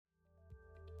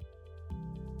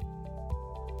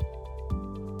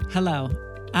Hello,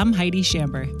 I'm Heidi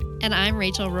Shamber. And I'm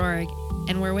Rachel Rohrig,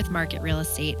 and we're with Market Real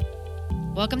Estate.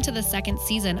 Welcome to the second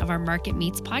season of our Market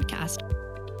Meets podcast,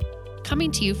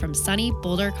 coming to you from sunny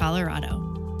Boulder, Colorado.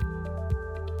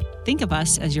 Think of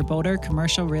us as your Boulder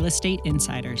commercial real estate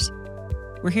insiders.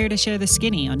 We're here to share the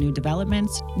skinny on new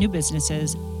developments, new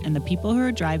businesses, and the people who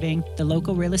are driving the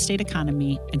local real estate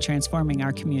economy and transforming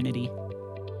our community.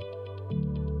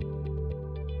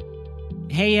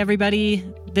 Hey, everybody.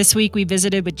 This week we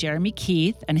visited with Jeremy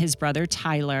Keith and his brother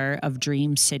Tyler of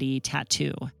Dream City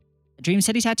Tattoo. Dream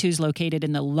City Tattoo is located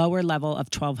in the lower level of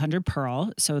 1200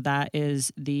 Pearl. So that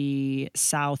is the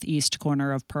southeast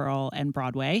corner of Pearl and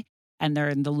Broadway. And they're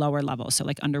in the lower level. So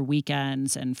like under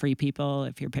weekends and free people,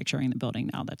 if you're picturing the building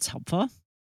now, that's helpful.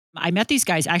 I met these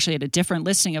guys actually at a different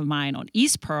listing of mine on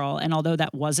East Pearl. And although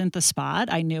that wasn't the spot,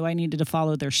 I knew I needed to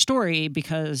follow their story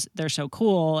because they're so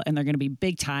cool and they're going to be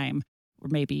big time, or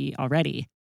maybe already.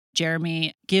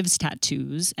 Jeremy gives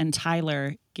tattoos and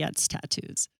Tyler gets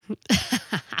tattoos.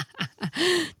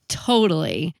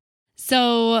 Totally.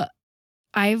 So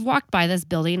I've walked by this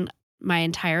building my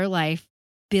entire life,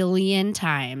 billion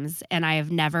times, and I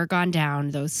have never gone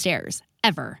down those stairs,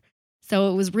 ever.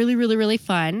 So it was really, really, really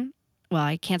fun. Well,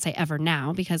 I can't say ever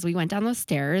now because we went down those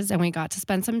stairs and we got to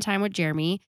spend some time with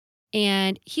Jeremy.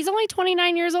 And he's only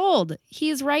 29 years old.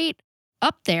 He's right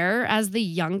up there as the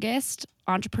youngest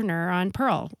entrepreneur on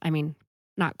Pearl. I mean,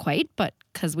 not quite, but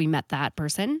because we met that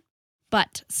person.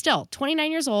 But still, 29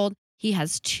 years old. He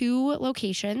has 2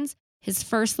 locations. His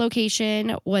first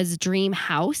location was Dream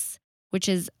House, which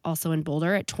is also in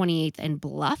Boulder at 28th and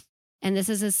Bluff. And this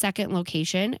is his second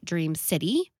location, Dream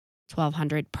City,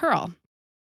 1200 Pearl.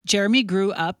 Jeremy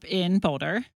grew up in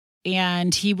Boulder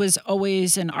and he was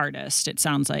always an artist. It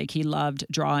sounds like he loved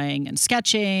drawing and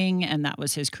sketching, and that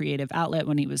was his creative outlet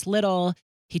when he was little.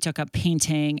 He took up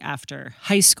painting after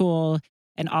high school,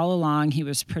 and all along he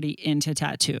was pretty into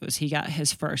tattoos. He got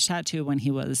his first tattoo when he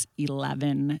was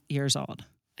 11 years old.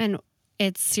 And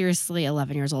it's seriously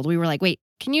 11 years old. We were like, wait,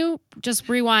 can you just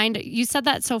rewind? You said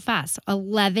that so fast.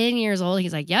 11 years old.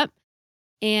 He's like, yep.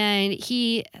 And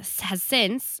he has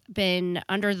since been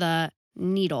under the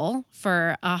needle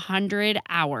for 100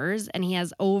 hours, and he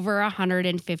has over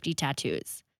 150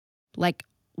 tattoos. Like,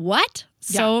 what?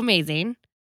 So amazing.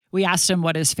 We asked him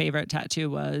what his favorite tattoo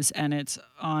was, and it's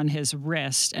on his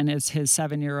wrist, and it's his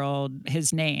 7-year-old,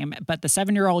 his name. But the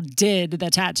 7-year-old did the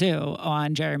tattoo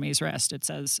on Jeremy's wrist. It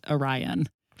says Orion.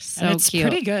 So and it's cute.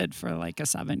 Pretty good for like a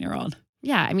 7-year-old.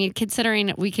 Yeah, I mean,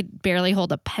 considering we could barely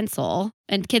hold a pencil,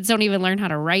 and kids don't even learn how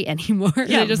to write anymore.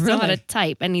 Yeah, they just know how really. to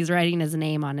type, and he's writing his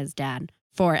name on his dad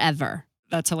forever.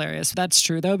 That's hilarious. That's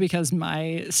true, though, because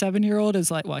my 7-year-old is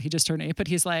like, well, he just turned 8, but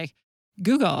he's like,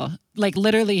 Google. Like,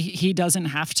 literally, he doesn't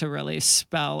have to really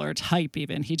spell or type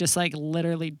even. He just, like,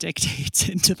 literally dictates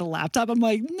into the laptop. I'm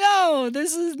like, no,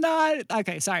 this is not.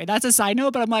 Okay, sorry. That's a side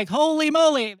note, but I'm like, holy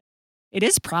moly. It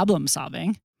is problem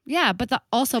solving. Yeah, but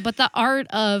the art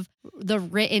of the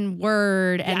written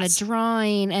word and Yes. the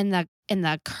drawing and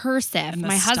the cursive. And the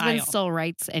My husband style. still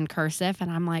writes in cursive, and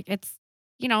I'm like, it's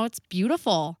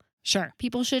beautiful. Sure.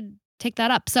 People should take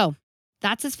that up. So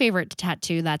that's his favorite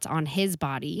tattoo that's on his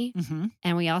body. Mm-hmm.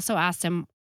 And we also asked him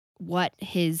what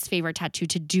his favorite tattoo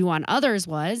to do on others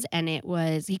was. And it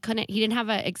was, he didn't have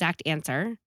an exact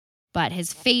answer, but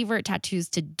his favorite tattoos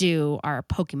to do are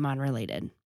Pokemon related.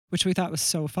 Which we thought was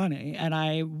so funny. And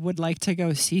I would like to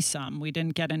go see some. We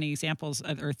didn't get any examples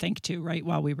or think to right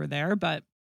while we were there, but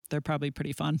they're probably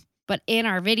pretty fun. But in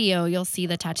our video, you'll see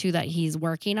the tattoo that he's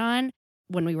working on.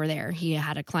 When we were there, he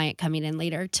had a client coming in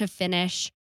later to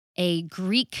finish a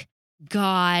Greek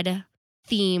god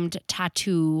themed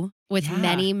tattoo with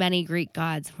many, many Greek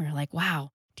gods. We were like,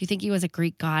 wow, do you think he was a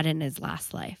Greek god in his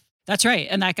last life? That's right.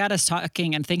 And that got us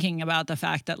talking and thinking about the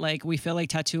fact that like we feel like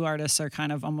tattoo artists are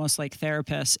kind of almost like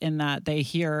therapists in that they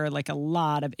hear like a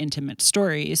lot of intimate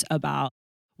stories about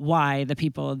why the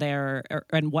people there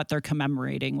and what they're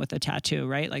commemorating with a tattoo,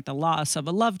 right? Like the loss of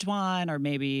a loved one or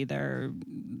maybe their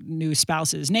new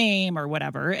spouse's name or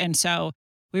whatever. And so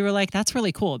we were like, that's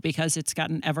really cool because it's got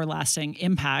an everlasting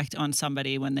impact on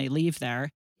somebody when they leave there.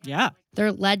 Yeah.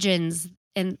 They're legends.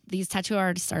 And these tattoo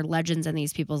artists are legends in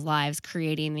these people's lives,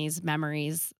 creating these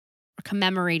memories,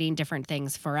 commemorating different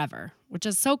things forever, which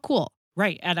is so cool.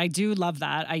 Right. And I do love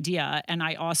that idea. And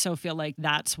I also feel like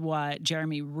that's what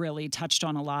Jeremy really touched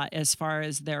on a lot as far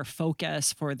as their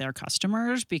focus for their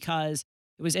customers, because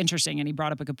it was interesting. And he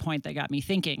brought up a good point that got me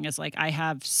thinking is like, I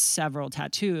have several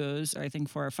tattoos, or I think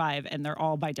 4 or 5, and they're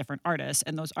all by different artists.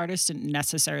 And those artists didn't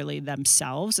necessarily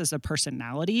themselves as a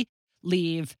personality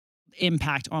leave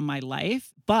impact on my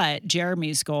life. But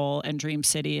Jeremy's goal and Dream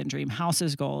City and Dream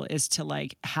House's goal is to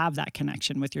like have that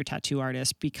connection with your tattoo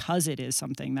artist, because it is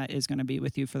something that is going to be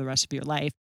with you for the rest of your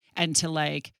life, and to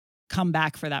like come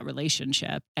back for that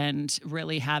relationship and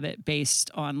really have it based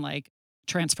on like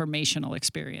transformational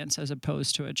experience as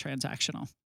opposed to a transactional.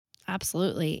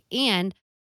 Absolutely. And,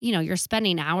 you're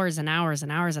spending hours and hours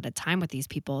and hours at a time with these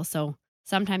people. So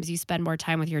sometimes you spend more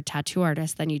time with your tattoo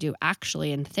artist than you do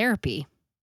actually in therapy.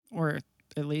 Or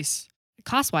at least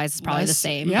cost-wise, it's probably the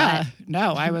same. Yeah.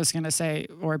 No, I was going to say,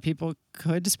 or people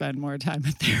could spend more time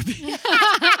in therapy.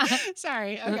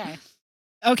 Sorry. Okay.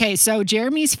 Okay. So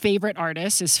Jeremy's favorite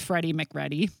artist is Freddie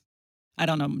McReady. I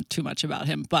don't know too much about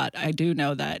him, but I do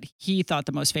know that he thought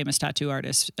the most famous tattoo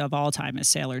artist of all time is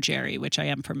Sailor Jerry, which I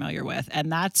am familiar with.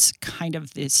 And that's kind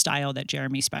of the style that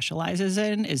Jeremy specializes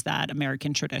in, is that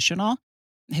American traditional.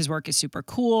 His work is super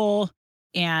cool.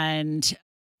 And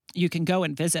you can go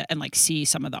and visit and like see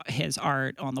some of his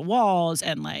art on the walls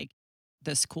and like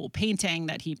this cool painting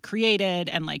that he created,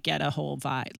 and like get a whole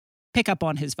vibe, pick up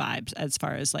on his vibes as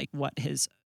far as like what his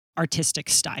artistic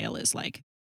style is like.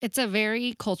 It's a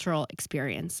very cultural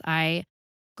experience. I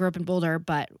grew up in Boulder,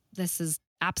 but this is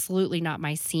absolutely not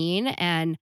my scene.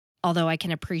 And although I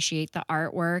can appreciate the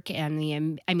artwork and the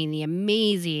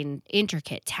amazing,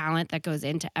 intricate talent that goes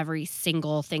into every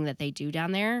single thing that they do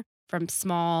down there, from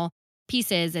small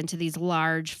pieces into these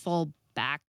large, full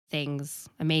back things,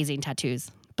 amazing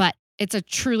tattoos. But it's a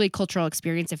truly cultural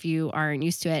experience if you aren't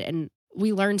used to it. And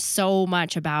we learned so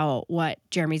much about what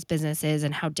Jeremy's business is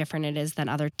and how different it is than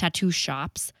other tattoo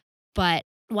shops. But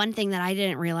one thing that I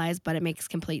didn't realize, but it makes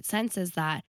complete sense, is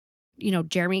that,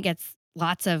 Jeremy gets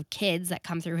lots of kids that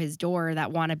come through his door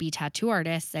that want to be tattoo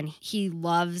artists. And he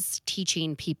loves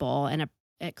teaching people and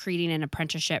creating an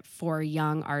apprenticeship for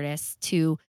young artists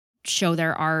to show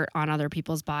their art on other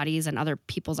people's bodies and other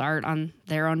people's art on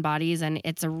their own bodies. And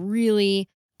it's a really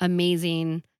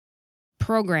amazing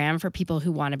program for people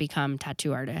who want to become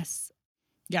tattoo artists.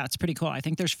 Yeah, it's pretty cool. I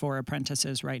think there's 4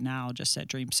 apprentices right now just at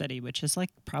Dream City, which is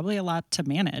like probably a lot to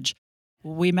manage.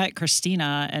 We met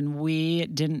Christina and we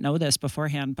didn't know this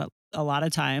beforehand, but a lot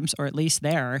of times, or at least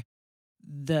there,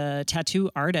 the tattoo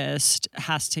artist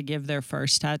has to give their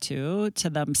first tattoo to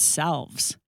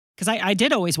themselves. Because I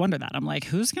did always wonder that. I'm like,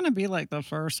 who's going to be like the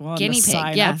first one to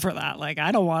sign up for that? Like,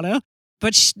 I don't want to.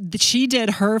 But she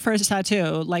did her first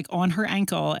tattoo like on her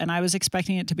ankle, and I was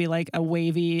expecting it to be like a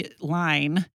wavy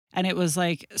line, and it was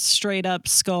like straight up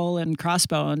skull and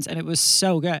crossbones, and it was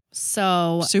so good.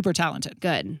 So super talented.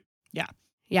 Good. Yeah.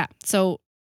 Yeah. So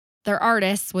they're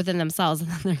artists within themselves, and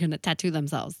then they're going to tattoo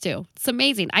themselves too. It's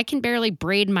amazing. I can barely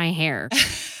braid my hair.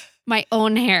 My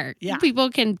own hair. Yeah. People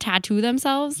can tattoo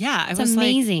themselves. Yeah. It's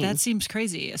amazing. Like, that seems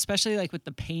crazy, especially like with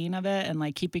the pain of it and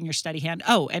like keeping your steady hand.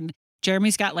 Oh, and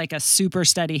Jeremy's got like a super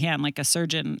steady hand, like a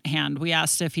surgeon hand. We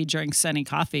asked if he drinks any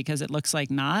coffee because it looks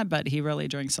like not, but he really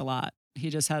drinks a lot.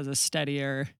 He just has a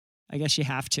steadier, I guess you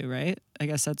have to, right? I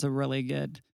guess that's a really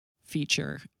good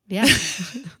feature. Yeah.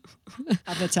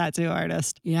 Of a tattoo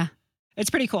artist. Yeah. It's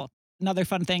pretty cool. Another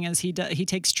fun thing is he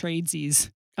takes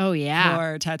tradesies. Oh, yeah.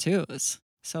 For tattoos.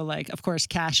 So like, of course,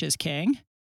 cash is king.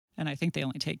 And I think they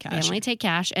only take cash. They only take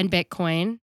cash and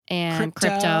Bitcoin and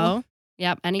crypto.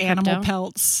 Yep. Any animal crypto.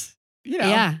 Pelts.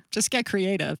 Yeah. Just get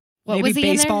creative. What Maybe was he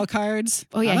baseball cards.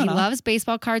 Oh, yeah. He loves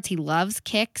baseball cards. He loves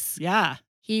kicks. Yeah.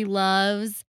 He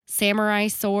loves samurai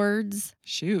swords.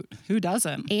 Shoot. Who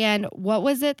doesn't? And what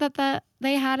was it that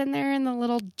they had in there in the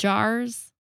little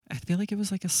jars? I feel like it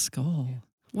was like a skull.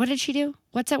 What did she do?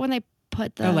 What's it when they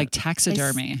put the... Oh, like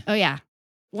taxidermy. Oh, yeah.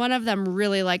 One of them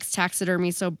really likes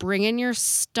taxidermy. So bring in your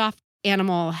stuffed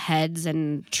animal heads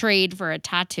and trade for a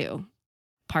tattoo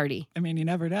party. I mean, you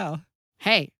never know.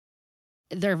 Hey,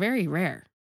 they're very rare.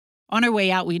 On our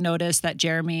way out, we noticed that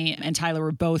Jeremy and Tyler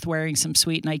were both wearing some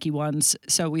sweet Nike ones.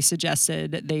 So we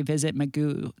suggested they visit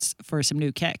Magoo's for some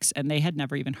new kicks, and they had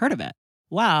never even heard of it.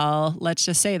 Well, let's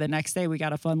just say the next day we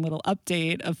got a fun little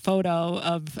update, a photo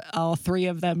of all 3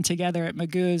 of them together at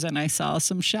Magoo's, and I saw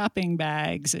some shopping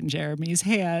bags in Jeremy's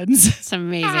hands. It's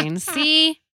amazing.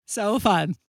 See? So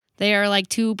fun. They are like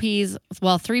 3 peas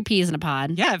in a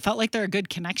pod. Yeah, it felt like they're a good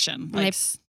connection. Like,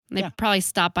 They probably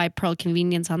stopped by Pearl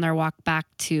Convenience on their walk back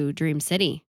to Dream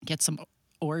City. Get some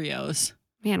Oreos.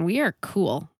 Man, we are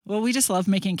cool. Well, we just love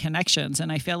making connections,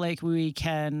 and I feel like we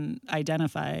can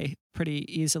identify pretty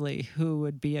easily who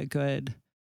would be a good,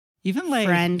 even like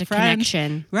friend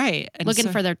connection. Right. And looking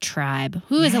for their tribe.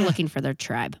 Who isn't looking for their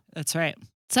tribe? That's right.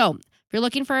 So if you're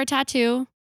looking for a tattoo,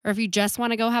 or if you just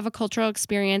want to go have a cultural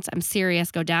experience, I'm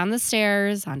serious. Go down the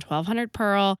stairs on 1200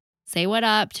 Pearl. say what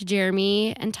up to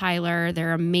Jeremy and Tyler.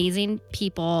 They're amazing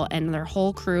people and their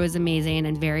whole crew is amazing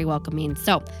and very welcoming.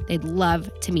 So they'd love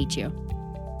to meet you.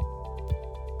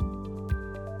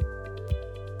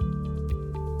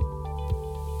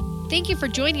 Thank you for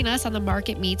joining us on the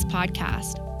Market Meets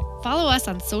podcast. Follow us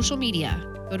on social media.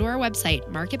 Go to our website,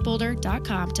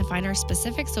 marketboulder.com, to find our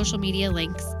specific social media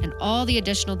links and all the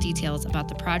additional details about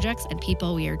the projects and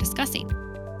people we are discussing.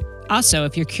 Also,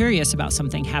 if you're curious about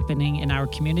something happening in our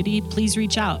community, please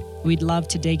reach out. We'd love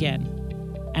to dig in.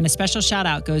 And a special shout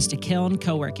out goes to Kiln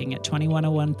Co-working at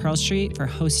 2101 Pearl Street for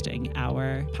hosting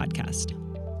our podcast.